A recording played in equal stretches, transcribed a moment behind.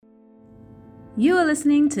You are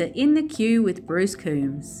listening to In the Queue with Bruce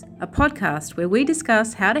Coombes, a podcast where we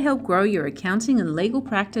discuss how to help grow your accounting and legal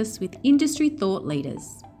practice with industry thought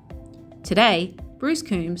leaders. Today, Bruce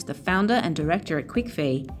Coombes, the founder and director at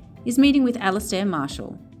QuickFee, is meeting with Alistair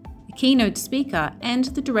Marshall, a keynote speaker and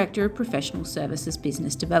the Director of Professional Services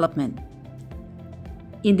Business Development.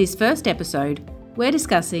 In this first episode, we're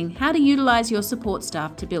discussing how to utilise your support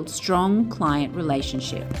staff to build strong client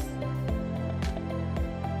relationships.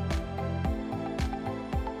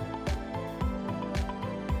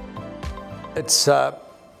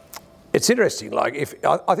 It's interesting.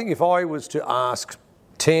 I think if I was to ask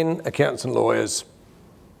 10 accountants and lawyers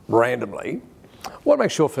randomly, what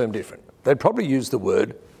makes your firm different? They'd probably use the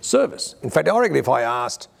word service. In fact, I reckon if I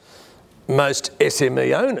asked most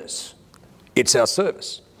SME owners, it's our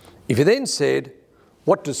service. If you then said,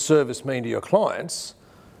 what does service mean to your clients?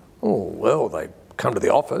 Oh, well, they come to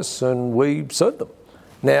the office and we serve them.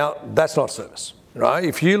 Now, that's not service, right?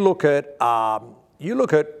 If you look at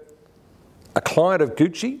a client of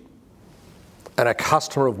Gucci and a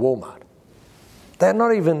customer of Walmart, they're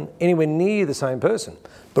not even anywhere near the same person.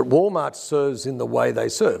 But Walmart serves in the way they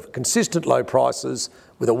serve, consistent low prices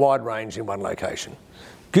with a wide range in one location.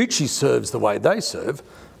 Gucci serves the way they serve,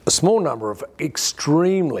 a small number of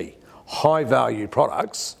extremely high-value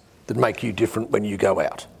products that make you different when you go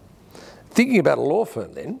out. Thinking about a law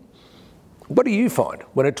firm then, what do you find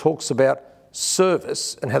when it talks about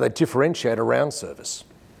service and how they differentiate around service?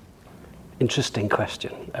 Interesting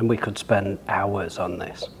question, and we could spend hours on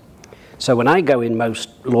this. So when I go in most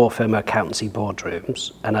law firm accountancy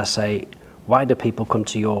boardrooms and I say, why do people come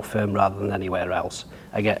to your firm rather than anywhere else?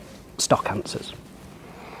 I get stock answers.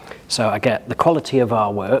 So I get the quality of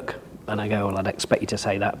our work, and I go, well, I'd expect you to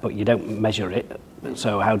say that, but you don't measure it,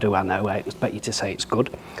 so how do I know? I expect you to say it's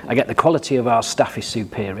good. I get the quality of our staff is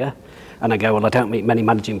superior, and I go, well, I don't meet many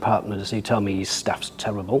managing partners who tell me his staff's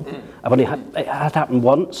terrible. I've only had it happen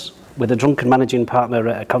once, with a drunken managing partner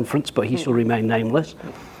at a conference, but he shall remain nameless.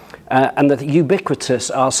 And the ubiquitous,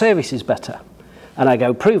 our service is better. And I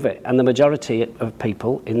go, prove it. And the majority of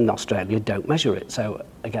people in Australia don't measure it. So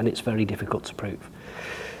again, it's very difficult to prove.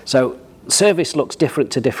 So service looks different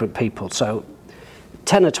to different people. So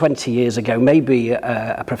 10 or 20 years ago, maybe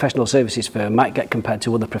a professional services firm might get compared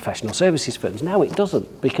to other professional services firms. Now it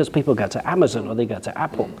doesn't, because people go to Amazon or they go to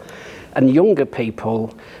Apple. And younger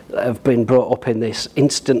people have been brought up in this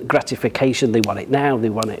instant gratification. They want it now, they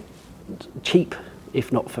want it cheap,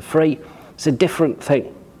 if not for free. It's a different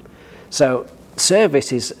thing. So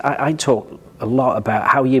service is, I talk a lot about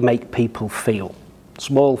how you make people feel.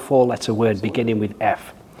 Small four-letter word beginning with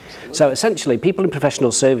F. So essentially, people in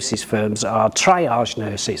professional services firms are triage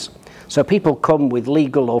nurses. So people come with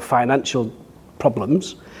legal or financial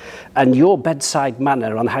problems, and your bedside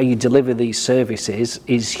manner on how you deliver these services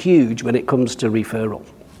is huge when it comes to referral.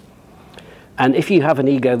 And if you have an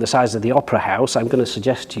ego the size of the Opera House, I'm going to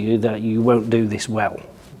suggest to you that you won't do this well.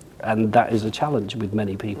 And that is a challenge with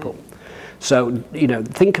many people. So,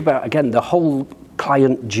 think about, again, the whole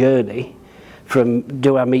client journey from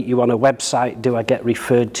do I meet you on a website, do I get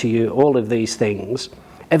referred to you, all of these things.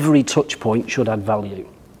 Every touch point should add value.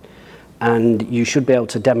 And you should be able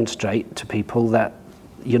to demonstrate to people that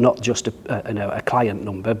you're not just a client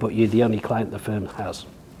number, but you're the only client the firm has.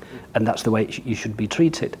 And that's the way you should be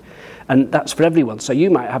treated. And that's for everyone. So you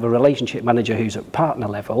might have a relationship manager who's at partner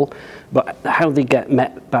level, but how they get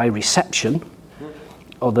met by reception,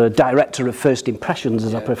 or the director of first impressions,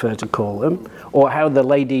 as I prefer to call them, or how the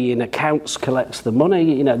lady in accounts collects the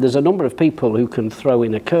money. There's a number of people who can throw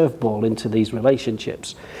in a curveball into these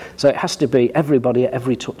relationships. So it has to be everybody at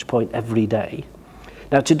every touch point every day.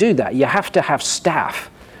 Now, to do that, you have to have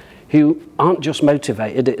staff who aren't just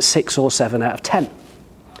motivated at 6 or 7 out of 10.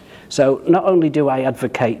 So not only do I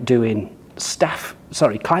advocate doing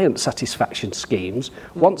client satisfaction schemes,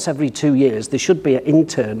 once every 2 years there should be an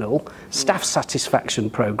internal staff satisfaction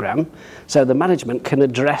program, so the management can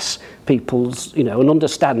address people's, and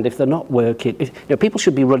understand if they're not working. People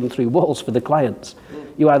should be running through walls for the clients.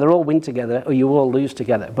 You either all win together or you all lose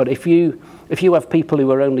together. But if you have people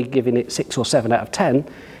who are only giving it 6 or 7 out of 10,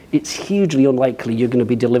 it's hugely unlikely you're going to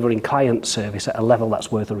be delivering client service at a level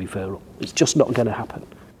that's worth a referral. It's just not going to happen.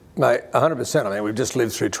 Mate, 100%. We've just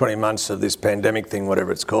lived through 20 months of this pandemic thing,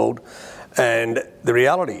 whatever it's called. And the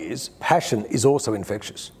reality is, passion is also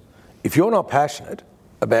infectious. If you're not passionate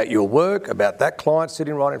about your work, about that client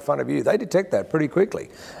sitting right in front of you, they detect that pretty quickly.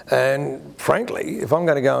 And frankly, if I'm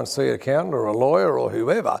going to go and see an accountant or a lawyer or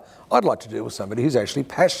whoever, I'd like to deal with somebody who's actually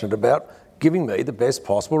passionate about giving me the best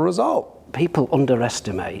possible result. People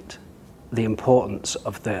underestimate the importance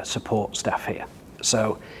of the support staff here.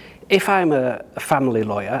 So if I'm a family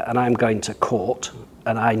lawyer and I'm going to court,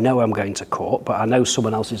 and I know I'm going to court, but I know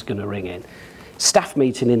someone else is going to ring in, staff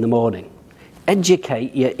meeting in the morning,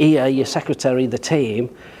 educate your EA, your secretary, the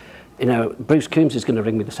team. You know, Bruce Coombes is going to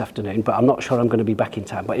ring me this afternoon, but I'm not sure I'm going to be back in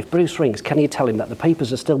time. But if Bruce rings, can you tell him that the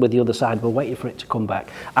papers are still with the other side? We're waiting for it to come back.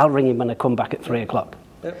 I'll ring him when I come back at 3 o'clock.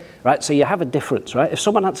 Yep. Right, so you have a difference, right? If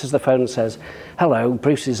someone answers the phone and says, hello,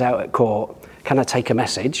 Bruce is out at court, can I take a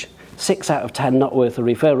message? 6 out of 10 not worth a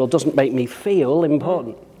referral doesn't make me feel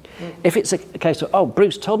important. If it's a case of, oh,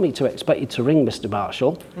 Bruce told me to expect you to ring Mr.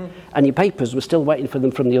 Marshall, and your papers were still waiting for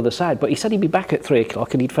them from the other side, but he said he'd be back at 3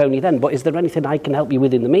 o'clock and he'd phone you then, but is there anything I can help you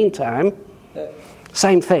with in the meantime?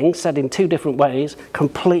 Same thing, said in 2 different ways,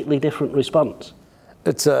 completely different response.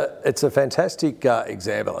 It's a fantastic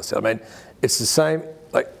example. I mean, it's the same,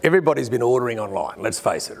 like everybody's been ordering online, let's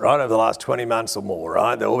face it, right, over the last 20 months or more,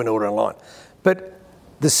 right? They've all been ordering online. But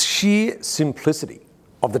the sheer simplicity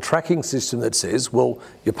of the tracking system that says, well,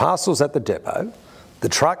 your parcel's at the depot, the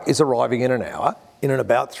truck is arriving in an hour, in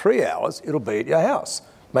about 3 hours, it'll be at your house.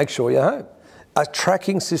 Make sure you're home. A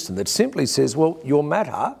tracking system that simply says, well, your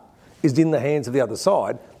matter is in the hands of the other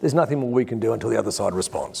side. There's nothing more we can do until the other side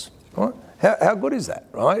responds. Right? How good is that,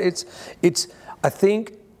 right? It's. I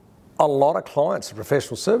think a lot of clients of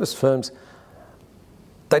professional service firms,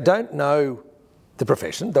 they don't know the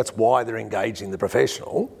profession. That's why they're engaging the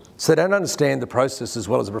professional. So they don't understand the process as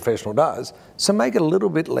well as a professional does. So make it a little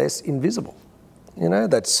bit less invisible. You know,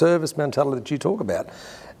 that service mentality that you talk about.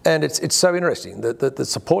 And it's so interesting that the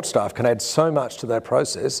support staff can add so much to that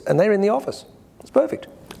process, and they're in the office. It's perfect.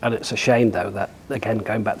 And it's a shame, though, that, again,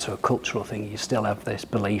 going back to a cultural thing, you still have this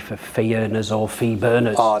belief of fee earners or fee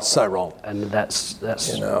burners. Oh, it's so wrong. And that's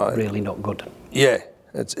really not good. Yeah,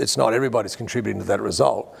 it's not. Everybody's contributing to that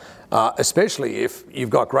result, especially if you've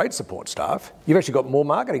got great support staff. You've actually got more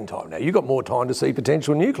marketing time now. You've got more time to see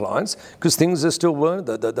potential new clients because things are still burning.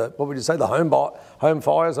 What would you say? The home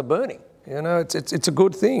fires are burning. You know, it's a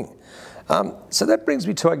good thing. So that brings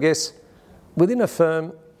me to, I guess, within a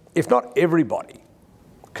firm, if not everybody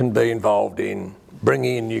can be involved in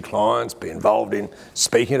bringing in new clients, be involved in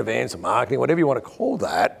speaking at events and marketing, whatever you want to call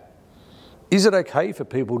that, is it okay for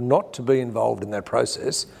people not to be involved in that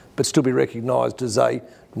process but still be recognised as a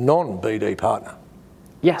non-BD partner?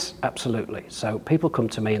 Yes, absolutely. So people come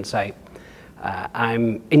to me and say,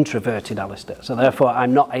 I'm introverted, Alistair, so therefore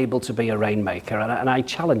I'm not able to be a rainmaker, and I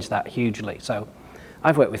challenge that hugely. So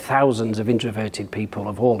I've worked with thousands of introverted people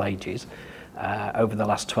of all ages over the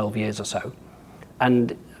last 12 years or so,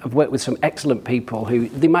 and I've worked with some excellent people who,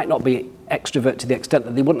 they might not be extrovert to the extent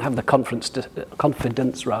that they wouldn't have the confidence to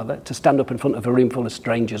stand up in front of a room full of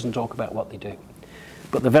strangers and talk about what they do.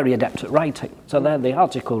 But they're very adept at writing, so they're the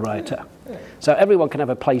article writer. So everyone can have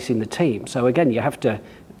a place in the team. So again, you have to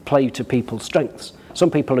play to people's strengths.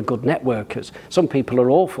 Some people are good networkers, some people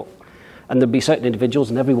are awful. And there'd be certain individuals,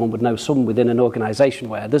 and everyone would know some within an organisation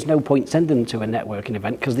where there's no point sending them to a networking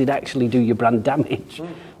event because they'd actually do you brand damage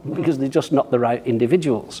because they're just not the right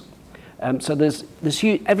individuals. So there's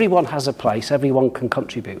everyone has a place, everyone can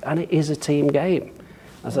contribute, and it is a team game,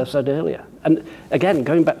 as I've said earlier. And again,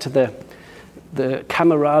 going back to the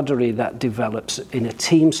camaraderie that develops in a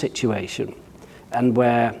team situation, and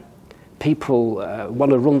where people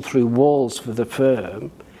want to run through walls for the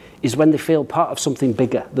firm, is when they feel part of something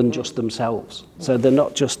bigger than just themselves. So they're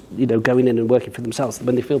not just going in and working for themselves.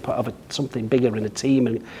 When they feel part of something bigger in a team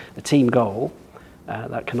and a team goal,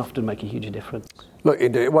 that can often make a huge difference. Look,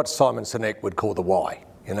 what Simon Sinek would call the why.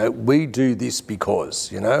 We do this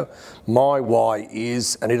because, my why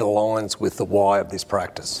is, and it aligns with the why of this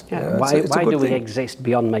practice. Yeah. Why do we exist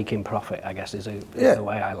beyond making profit, I guess, is the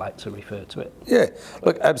way I like to refer to it. Yeah,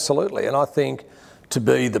 look, absolutely. And I think to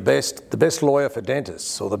be the best lawyer for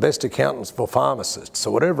dentists or the best accountants for pharmacists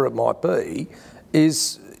or whatever it might be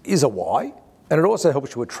is a why. And it also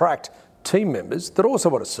helps you attract team members that also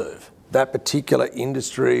want to serve that particular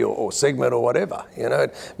industry or segment or whatever.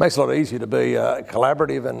 It makes it a lot easier to be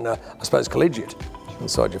collaborative and, I suppose, collegiate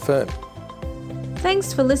inside your firm.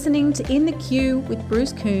 Thanks for listening to In the Queue with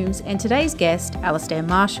Bruce Coombes and today's guest, Alistair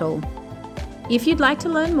Marshall. If you'd like to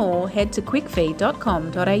learn more, head to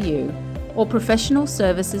quickfee.com.au or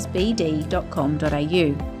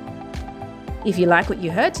professionalservices.bd.com.au. If you like what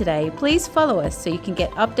you heard today, please follow us so you can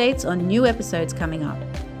get updates on new episodes coming up.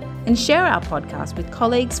 And share our podcast with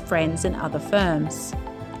colleagues, friends and other firms.